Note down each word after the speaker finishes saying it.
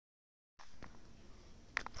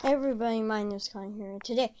Hey everybody, my name is Con here, and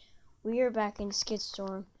today we are back in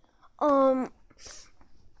Skidstorm. I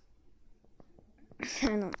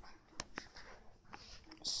don't know.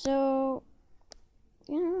 So,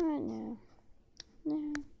 you know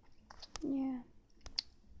what? Yeah.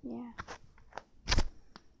 Yeah.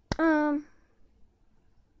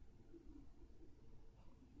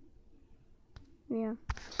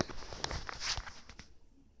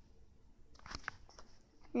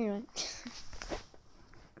 Anyway.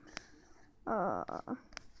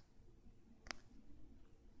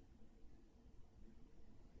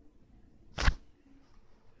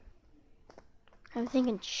 I'm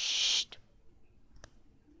thinking, shh.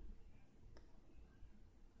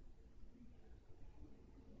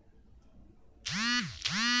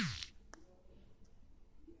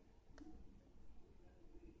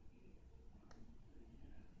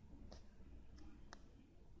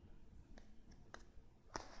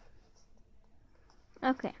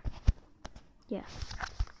 Okay. Yeah.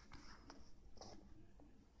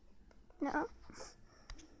 No.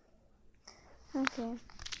 Okay.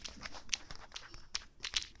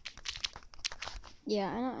 Yeah,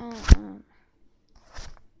 I don't.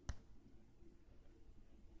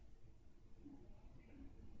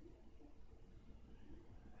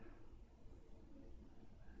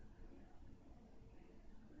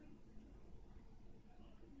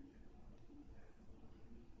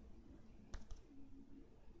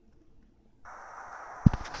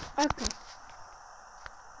 Okay.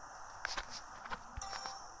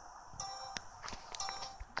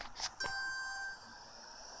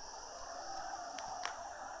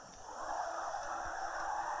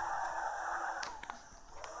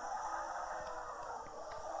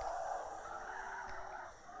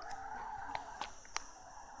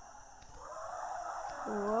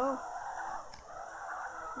 Whoa.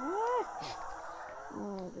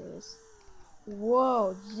 Oh, this.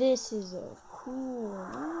 Whoa, this is a cool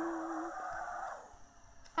map.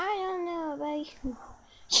 I don't know about you.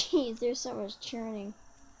 Jeez, there's so much churning.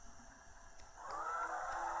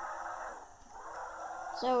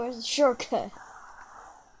 So it's a shortcut.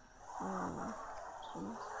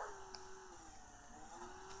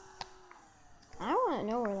 I want to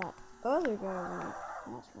know where that other guy went.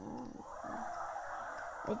 That's what I want to know.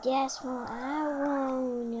 But that's what I want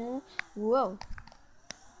to know. Whoa.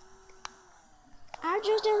 I'm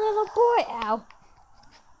just a little boy. Ow.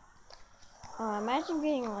 Imagine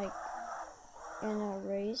being like in a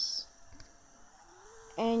race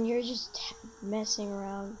and you're just messing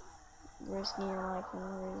around, risking your life for no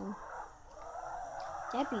reason.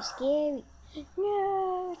 That'd be scary.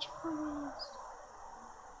 No, Charles.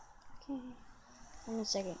 Okay. Wait a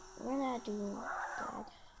second. We're not doing that.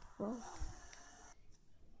 Whoa.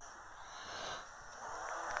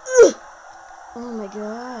 Oh my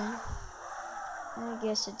god. I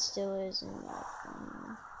guess it still is in that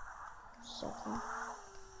second.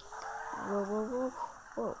 Whoa.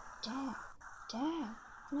 Whoa. Damn.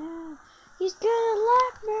 No. He's gonna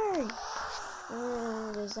lap me.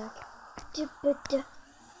 There's that.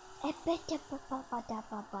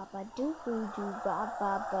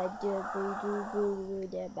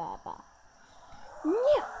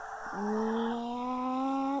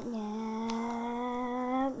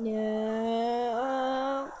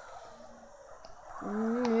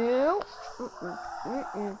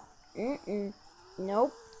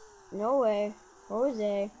 Nope. No way.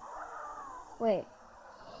 Jose. Wait.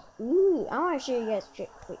 Ooh, I want to show you guys a trick.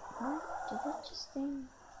 Wait, what? Did it just thing?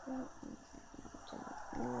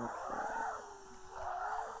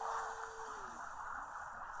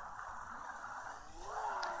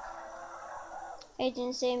 I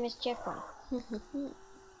didn't say miss checkpoint.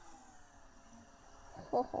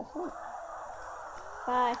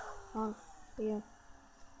 Bye. See you.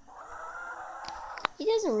 He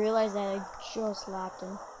doesn't realize that I just slapped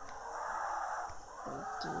him.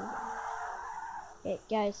 Hey,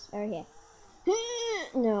 guys, over here.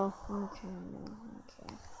 No. Okay, no.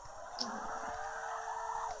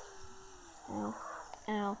 Okay.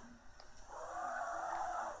 Ow.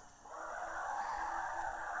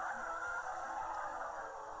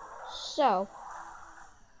 So,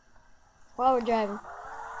 while we're driving,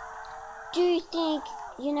 do you think,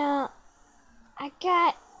 I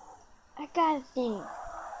got a thing.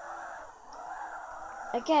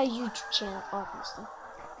 I got a YouTube channel, obviously.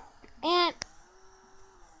 And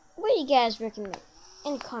what do you guys recommend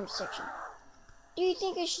in the comment section? Do you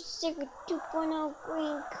think I should stick with 2.0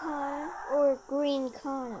 Green Connor or Green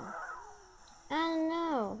Connor? I don't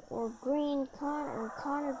know. Or Green Connor or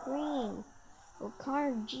Connor Green. Or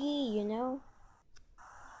Connor G,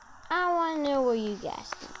 I want to know what you guys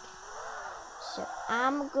think. So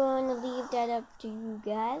I'm gonna leave that up to you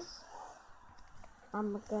guys.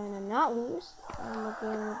 I'm gonna not lose. I'm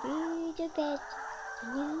gonna be the best.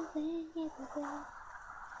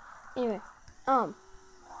 Anyway,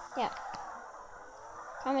 yeah.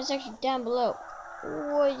 Comment section down below.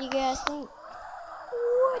 What do you guys think?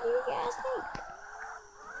 What do you guys think?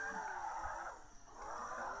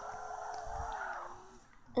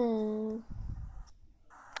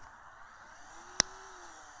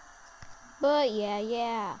 But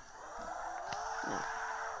yeah. No,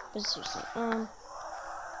 but seriously,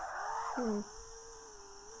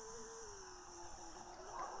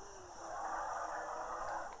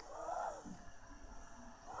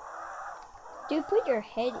 Dude, put your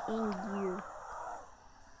head in gear.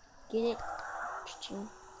 Get it?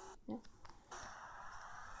 No.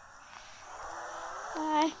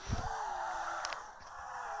 Bye.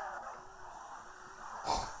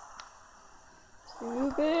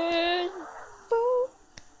 Stupid fool.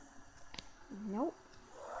 Nope.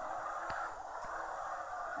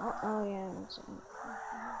 Oh yeah, that's it.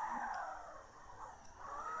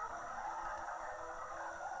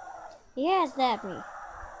 Yes, that me.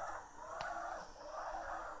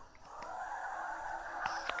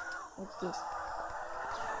 What's this?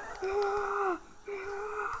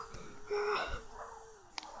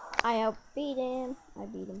 I outbeat him. I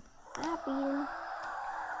beat him.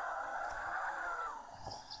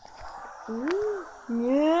 Ooh,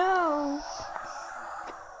 no.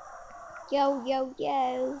 Yo.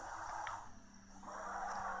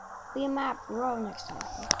 Be my bro next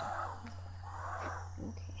time.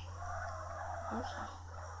 Okay.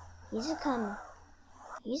 He's a coming.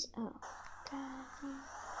 Oh god.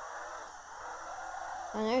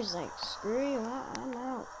 And there's like, screw you, I'm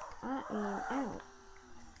out. I am out.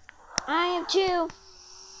 I am too.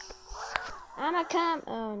 I'm a come.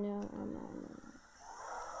 Oh no, I'm not.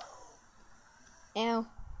 Ow.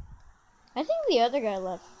 I think the other guy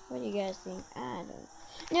left. What do you guys think? I don't.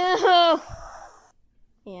 No!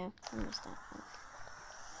 Yeah, I'm gonna stop.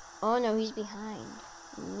 Oh no, he's behind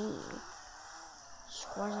me.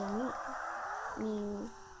 Squads on me.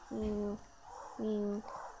 Mew.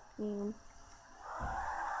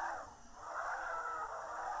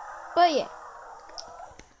 But yeah.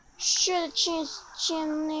 Should've changed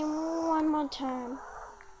channel name one more time.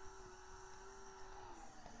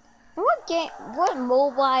 What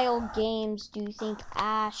mobile games do you think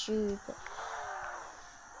I should play?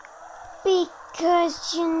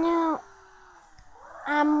 Because, you know,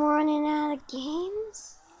 I'm running out of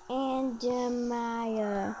games, and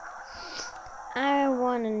I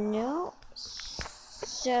want to know.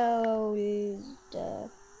 So,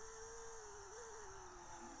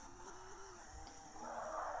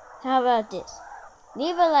 how about this?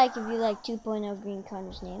 Leave a like if you like 2.0 Green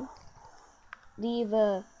Connor's name. Leave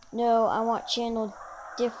a no, I want channel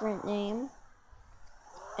different name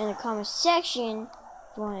in the comment section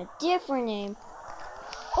if you want a different name.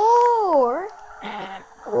 Or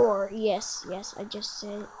yes, I just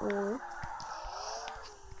said or.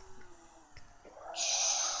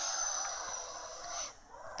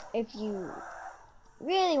 If you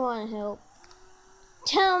really want to help,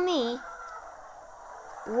 tell me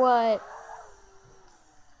what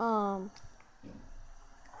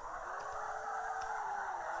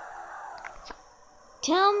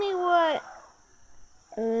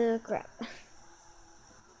crap.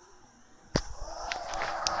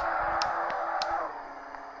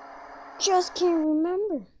 Just can't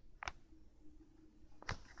remember.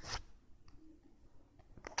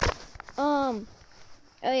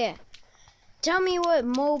 Oh yeah. Tell me what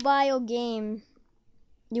mobile game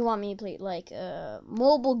you want me to play, like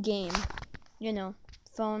mobile game. You know,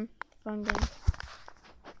 phone game.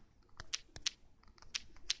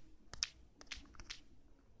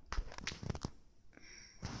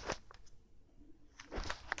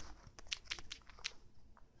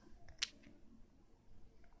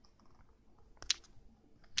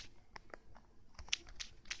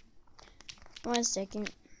 One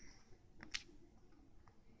second.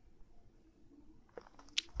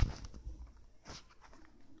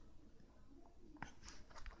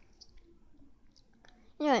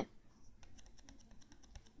 Anyway.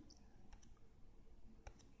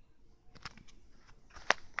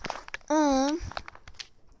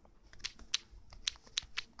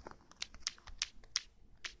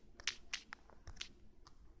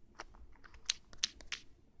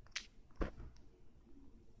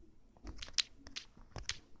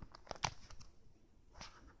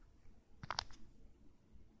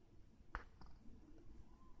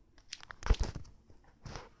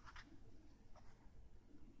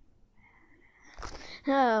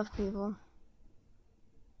 Oh, people.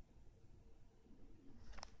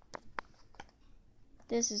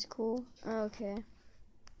 This is cool. Okay.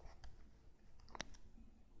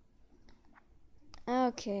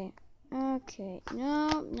 Okay. Okay.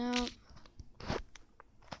 No, no.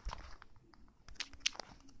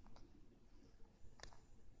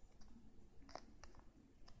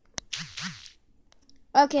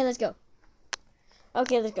 Okay, let's go.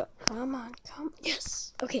 Okay, let's go. Come on, come.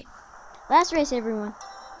 Yes. Okay. Last race, everyone.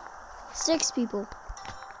 6 people.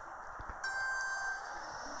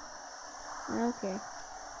 Okay.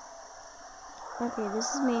 Okay,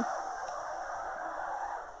 this is me.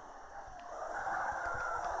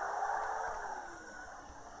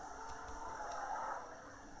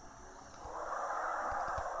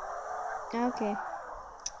 Okay.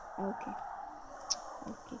 Okay.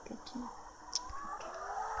 Okay, good to know. Okay.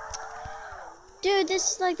 Dude,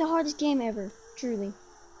 this is like the hardest game ever. Truly.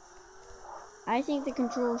 I think the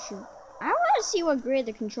controls should... I want to see what grade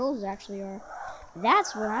the controls actually are.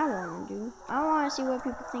 That's what I want to do. I want to see what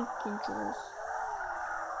people think controls.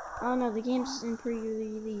 Oh no, the game's in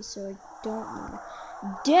pre-release, so I don't know.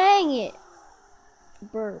 Dang it!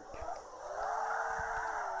 Burp.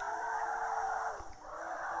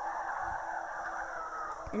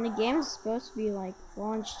 And the game is supposed to be like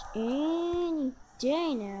launched any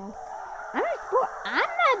day now. I'm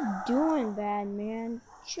not doing bad, man.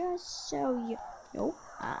 Just so you. Nope.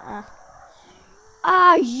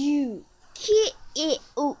 Are you kidding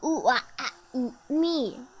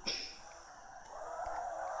me?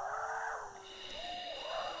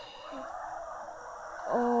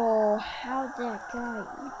 Oh, how'd that guy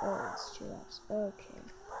eat? Oh, it's 2 laps. Okay,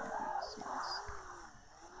 that makes sense.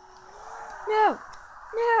 No!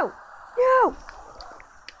 No! No!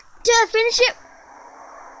 Did I finish it?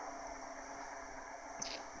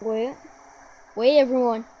 Wait. Wait,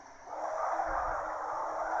 everyone.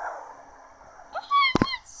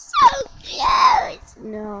 So close!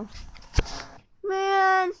 No.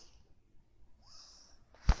 Man.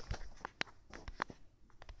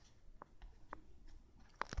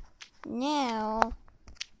 Now,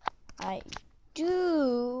 I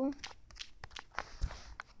do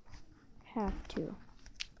have to.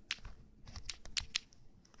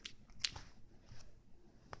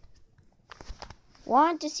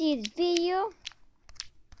 Want to see this video?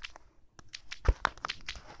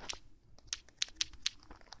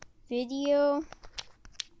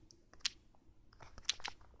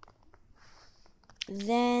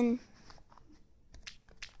 Then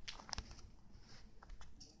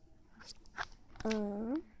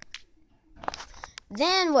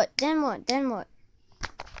what?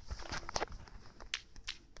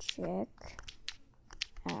 Check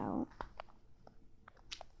out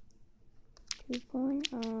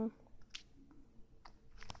 2.0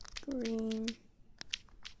 green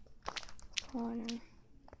corner.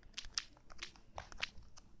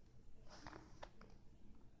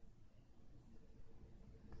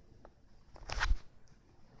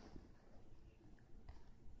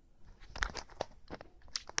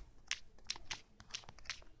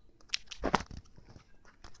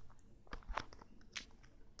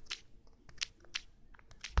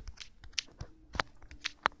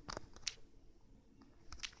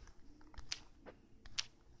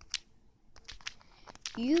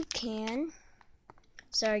 You can.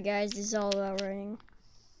 Sorry guys, this is all about running.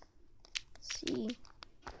 See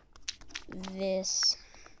this.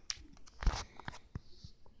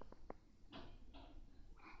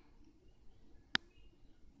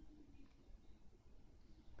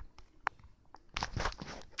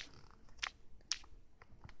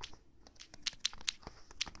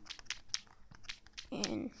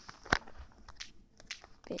 And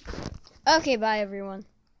okay, bye everyone.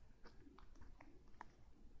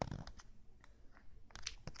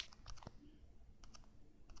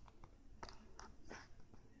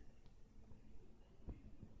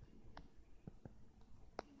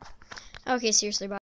 Okay, seriously, bye.